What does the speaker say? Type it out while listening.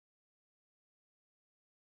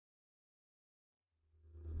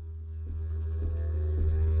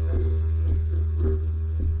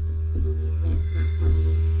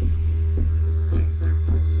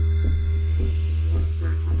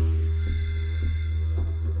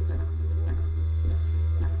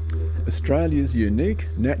Australia's unique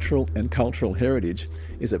natural and cultural heritage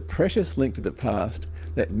is a precious link to the past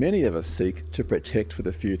that many of us seek to protect for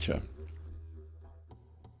the future.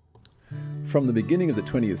 From the beginning of the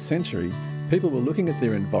 20th century, people were looking at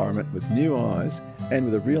their environment with new eyes and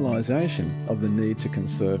with a realisation of the need to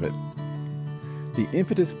conserve it. The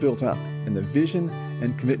impetus built up and the vision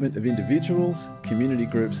and commitment of individuals, community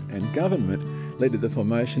groups and government led to the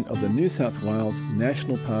formation of the New South Wales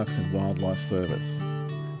National Parks and Wildlife Service.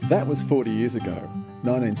 That was 40 years ago,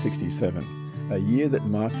 1967, a year that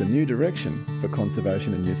marked a new direction for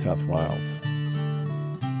conservation in New South Wales.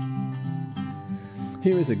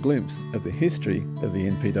 Here is a glimpse of the history of the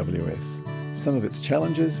NPWS, some of its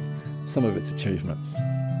challenges, some of its achievements.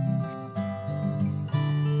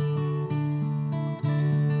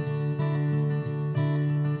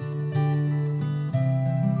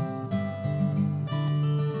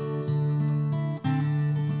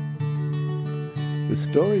 The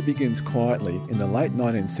story begins quietly in the late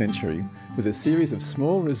 19th century with a series of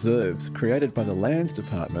small reserves created by the Lands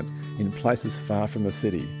Department in places far from the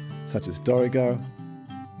city, such as Dorrigo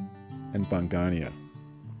and Bungonia.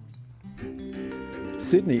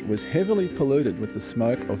 Sydney was heavily polluted with the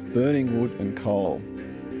smoke of burning wood and coal.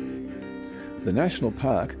 The National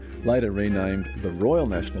Park, later renamed the Royal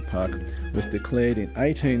National Park, was declared in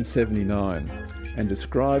 1879 and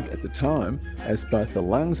described at the time as both the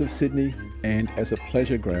lungs of Sydney and as a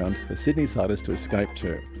pleasure ground for Sydneysiders to escape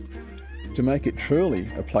to. To make it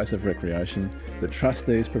truly a place of recreation, the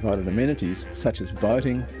trustees provided amenities such as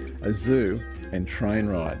boating, a zoo and train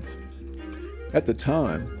rides. At the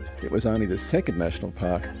time, it was only the second national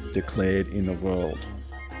park declared in the world.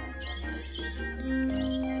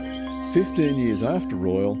 15 years after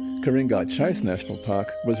Royal, Ku-ring-gai Chase National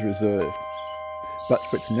Park was reserved, but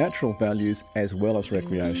for its natural values as well as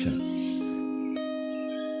recreation.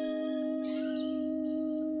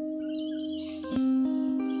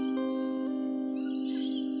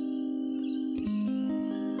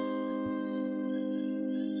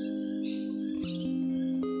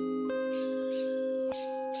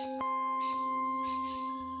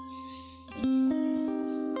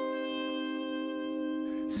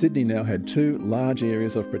 Sydney now had two large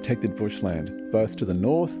areas of protected bushland, both to the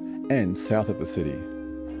north and south of the city.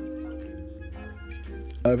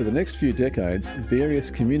 Over the next few decades, various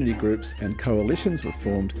community groups and coalitions were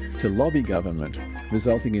formed to lobby government,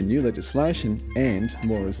 resulting in new legislation and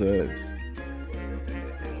more reserves.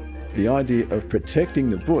 The idea of protecting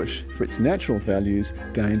the bush for its natural values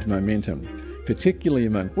gained momentum, particularly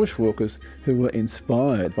among bushwalkers who were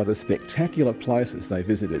inspired by the spectacular places they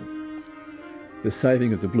visited. The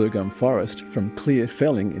saving of the Blue Gum Forest from clear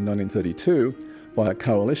felling in 1932 by a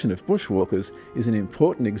coalition of bushwalkers is an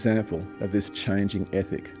important example of this changing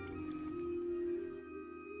ethic.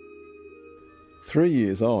 3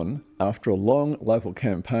 years on, after a long local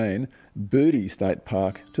campaign, Boodie State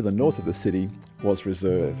Park to the north of the city was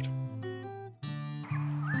reserved.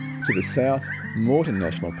 To the south, Moreton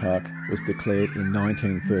National Park was declared in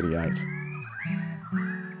 1938.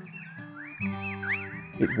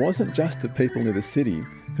 It wasn't just the people near the city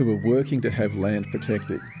who were working to have land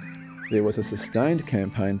protected. There was a sustained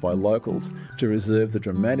campaign by locals to reserve the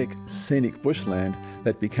dramatic, scenic bushland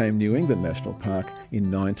that became New England National Park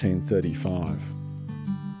in 1935.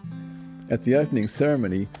 At the opening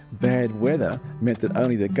ceremony, bad weather meant that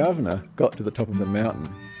only the governor got to the top of the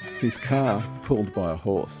mountain, his car pulled by a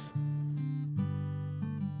horse.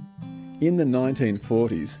 In the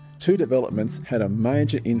 1940s, two developments had a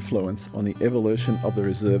major influence on the evolution of the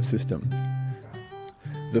reserve system.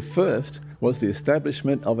 The first was the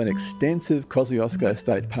establishment of an extensive Kosciuszko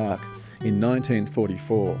State Park in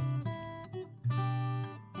 1944.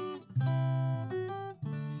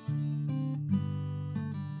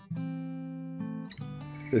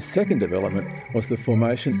 The second development was the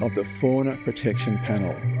formation of the Fauna Protection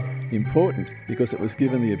Panel, important because it was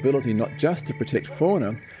given the ability not just to protect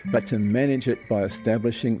fauna, but to manage it by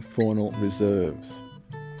establishing faunal reserves.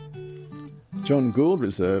 John Gould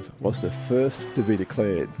Reserve was the first to be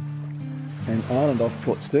declared. An island off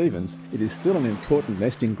Port Stephens, it is still an important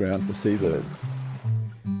nesting ground for seabirds.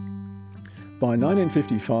 By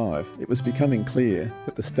 1955, it was becoming clear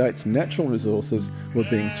that the state's natural resources were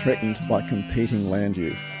being threatened by competing land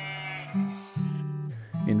use.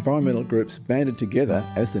 Environmental groups banded together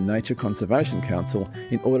as the Nature Conservation Council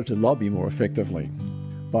in order to lobby more effectively.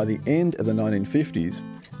 By the end of the 1950s,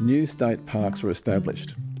 new state parks were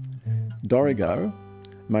established. Dorrigo,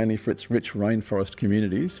 mainly for its rich rainforest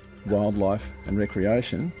communities, wildlife and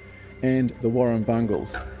recreation, and the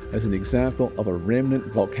Warrumbungles as an example of a remnant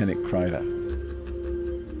volcanic crater.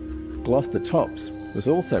 Gloucester Tops was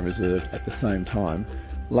also reserved at the same time,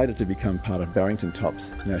 later to become part of Barrington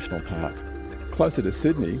Tops National Park. Closer to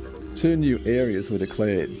Sydney, 2 new areas were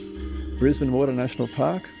declared: Brisbane Water National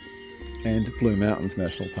Park and Blue Mountains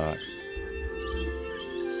National Park.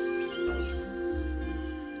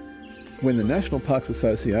 When the National Parks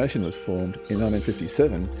Association was formed in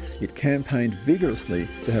 1957, it campaigned vigorously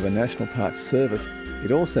to have a National Parks Service.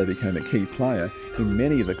 It also became a key player in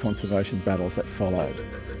many of the conservation battles that followed.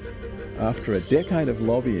 After a decade of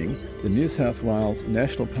lobbying, the New South Wales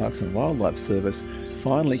National Parks and Wildlife Service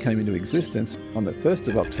finally came into existence on the 1st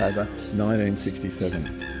of October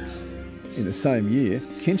 1967. In the same year,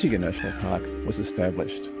 Kinchega National Park was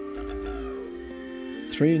established.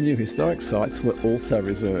 3 new historic sites were also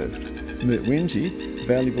reserved. Murtwinji,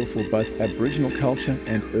 valuable for both Aboriginal culture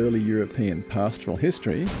and early European pastoral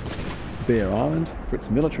history; Bear Island for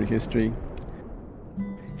its military history;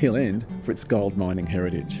 Hill End for its gold mining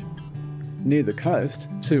heritage. Near the coast,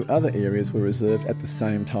 2 other areas were reserved at the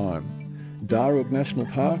same time: Darug National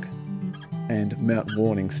Park and Mount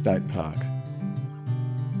Warning State Park.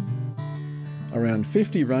 Around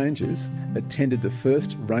 50 rangers attended the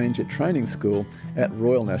first ranger training school at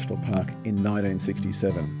Royal National Park in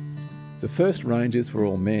 1967. The first rangers were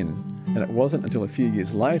all men, and it wasn't until a few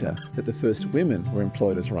years later that the first women were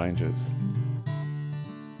employed as rangers.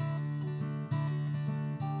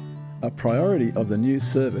 A priority of the new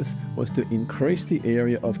service was to increase the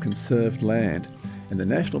area of conserved land, and the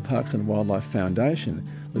National Parks and Wildlife Foundation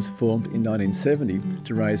was formed in 1970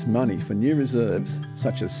 to raise money for new reserves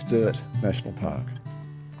such as Sturt National Park.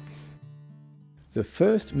 The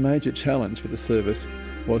first major challenge for the service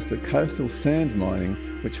was the coastal sand mining,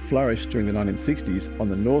 which flourished during the 1960s on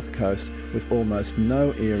the north coast with almost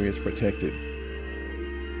no areas protected.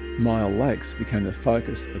 Myall Lakes became the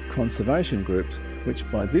focus of conservation groups, which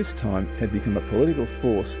by this time had become a political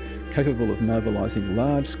force capable of mobilising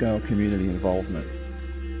large-scale community involvement.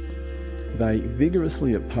 They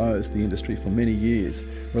vigorously opposed the industry for many years,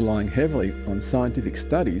 relying heavily on scientific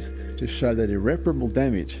studies to show that irreparable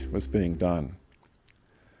damage was being done.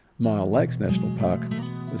 Myall Lakes National Park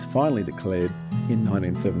was finally declared in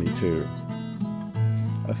 1972.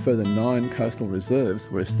 A further 9 coastal reserves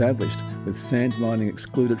were established, with sand mining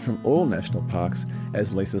excluded from all national parks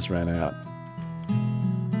as leases ran out.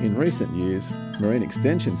 In recent years, marine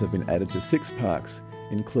extensions have been added to 6 parks,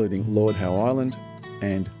 including Lord Howe Island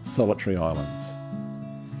and Solitary Islands.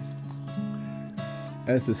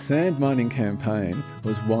 As the sand mining campaign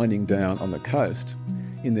was winding down on the coast,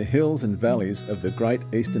 in the hills and valleys of the Great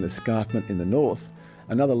Eastern Escarpment in the north,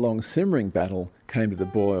 another long simmering battle came to the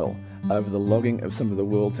boil over the logging of some of the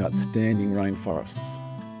world's outstanding rainforests.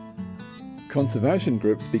 Conservation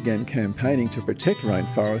groups began campaigning to protect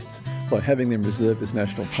rainforests by having them reserved as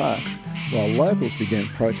national parks, while locals began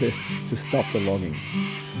protests to stop the logging.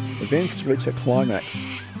 Events reached a climax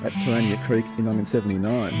at Terania Creek in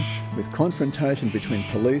 1979, with confrontation between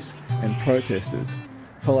police and protesters,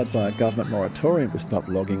 followed by a government moratorium to stop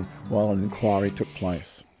logging while an inquiry took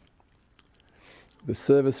place. The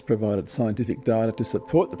service provided scientific data to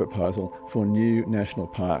support the proposal for new national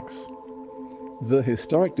parks. The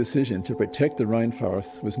historic decision to protect the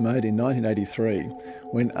rainforests was made in 1983,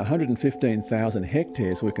 when 115,000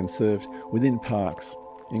 hectares were conserved within parks,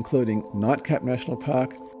 including Nightcap National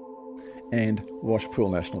Park and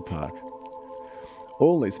Washpool National Park.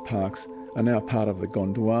 All these parks are now part of the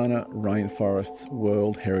Gondwana Rainforests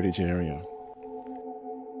World Heritage Area.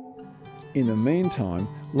 In the meantime,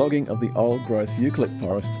 logging of the old-growth eucalypt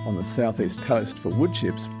forests on the southeast coast for wood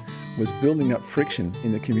chips was building up friction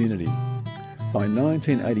in the community. By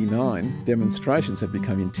 1989, demonstrations had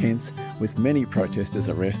become intense, with many protesters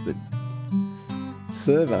arrested.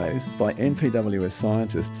 Surveys by NPWS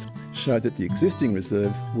scientists showed that the existing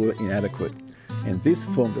reserves were inadequate, and this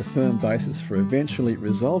formed a firm basis for eventually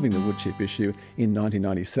resolving the woodchip issue in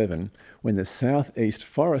 1997, when the South East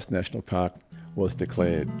Forest National Park was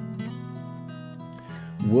declared.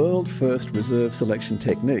 World-first reserve selection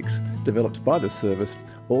techniques developed by the service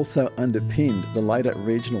also underpinned the later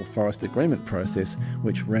Regional Forest Agreement process,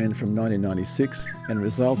 which ran from 1996 and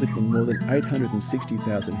resulted in more than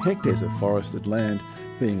 860,000 hectares of forested land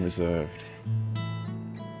being reserved.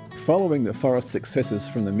 Following the forest successes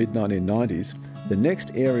from the mid-1990s, the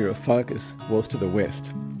next area of focus was to the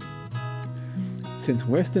west. Since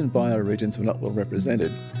western bioregions were not well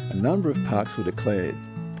represented, a number of parks were declared.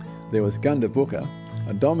 There was Gundabooka,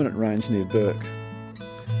 a dominant range near Bourke.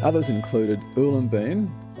 Others included Ulambeen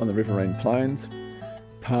on the Riverine Plains,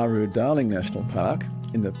 Paru-Darling National Park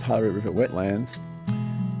in the Paru River wetlands,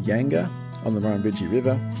 Yanga on the Murrumbidgee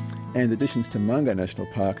River, and additions to Mungo National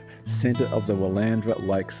Park, centre of the Willandra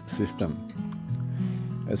Lakes system.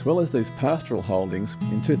 As well as these pastoral holdings,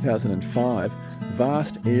 in 2005,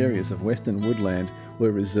 vast areas of western woodland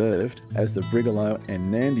were reserved as the Brigalow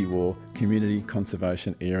and Nandywar Community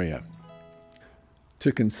Conservation Area.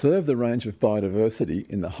 To conserve the range of biodiversity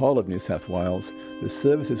in the whole of New South Wales, the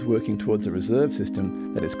Service is working towards a reserve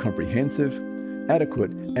system that is comprehensive,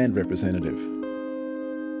 adequate and representative.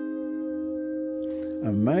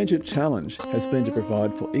 A major challenge has been to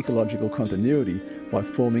provide for ecological continuity by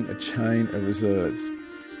forming a chain of reserves.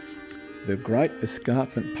 The Great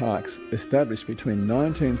Escarpment Parks, established between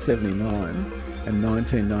 1979 and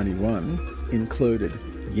 1991, included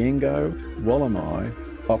Yengo, Wallamai,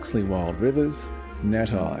 Oxley Wild Rivers,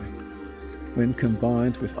 Natai. When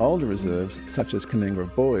combined with older reserves such as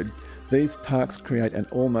Canangra Boyd, these parks create an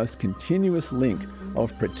almost continuous link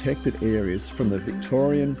of protected areas from the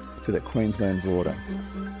Victorian to the Queensland border.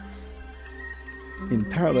 In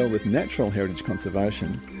parallel with natural heritage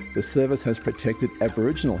conservation, the Service has protected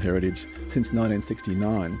Aboriginal heritage since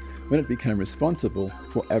 1969, when it became responsible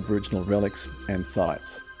for Aboriginal relics and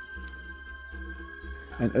sites.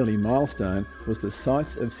 An early milestone was the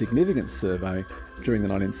Sites of Significance survey during the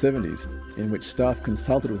 1970s, in which staff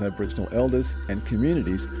consulted with Aboriginal elders and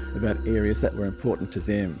communities about areas that were important to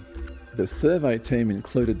them. The survey team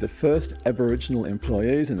included the first Aboriginal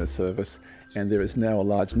employees in the Service, and there is now a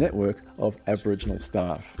large network of Aboriginal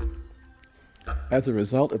staff. As a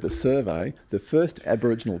result of the survey, the first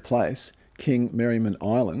Aboriginal place, King Merriman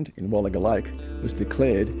Island in Wallaga Lake, was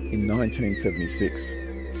declared in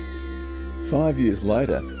 1976. 5 years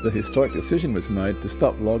later, the historic decision was made to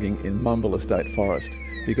stop logging in Mumble Estate Forest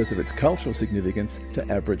because of its cultural significance to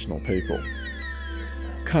Aboriginal people.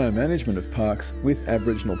 Co-management of parks with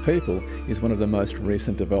Aboriginal people is one of the most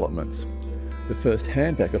recent developments. The first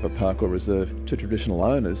handback of a park or reserve to traditional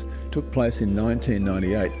owners took place in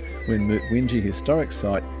 1998 when Mutwinji Historic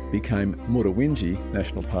Site became Mutawinji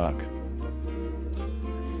National Park.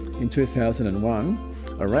 In 2001,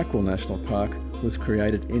 Arakwal National Park was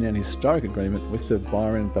created in an historic agreement with the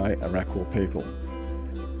Byron Bay Arakwal people.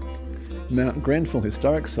 Mount Grenfell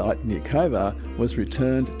Historic Site near Cobar was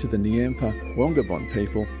returned to the Nyampa Wongabon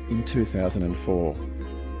people in 2004.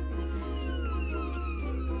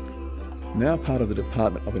 Now part of the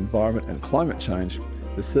Department of Environment and Climate Change,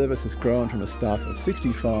 the Service has grown from a staff of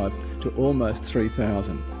 65 to almost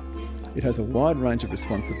 3,000. It has a wide range of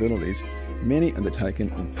responsibilities, many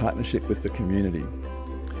undertaken in partnership with the community.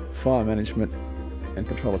 Fire management and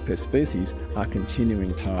control of pest species are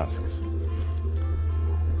continuing tasks.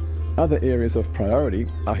 Other areas of priority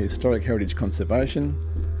are historic heritage conservation,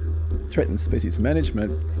 threatened species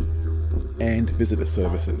management, and visitor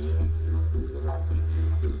services.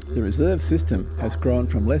 The reserve system has grown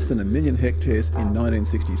from less than 1 million hectares in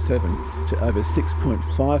 1967 to over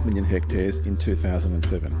 6.5 million hectares in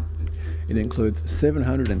 2007. It includes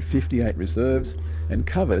 758 reserves and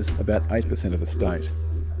covers about 8% of the state.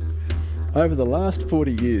 Over the last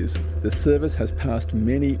 40 years, the Service has passed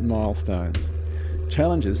many milestones.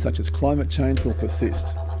 Challenges such as climate change will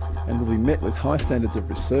persist and will be met with high standards of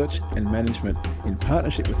research and management in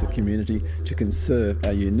partnership with the community to conserve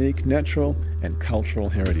our unique natural and cultural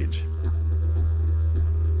heritage.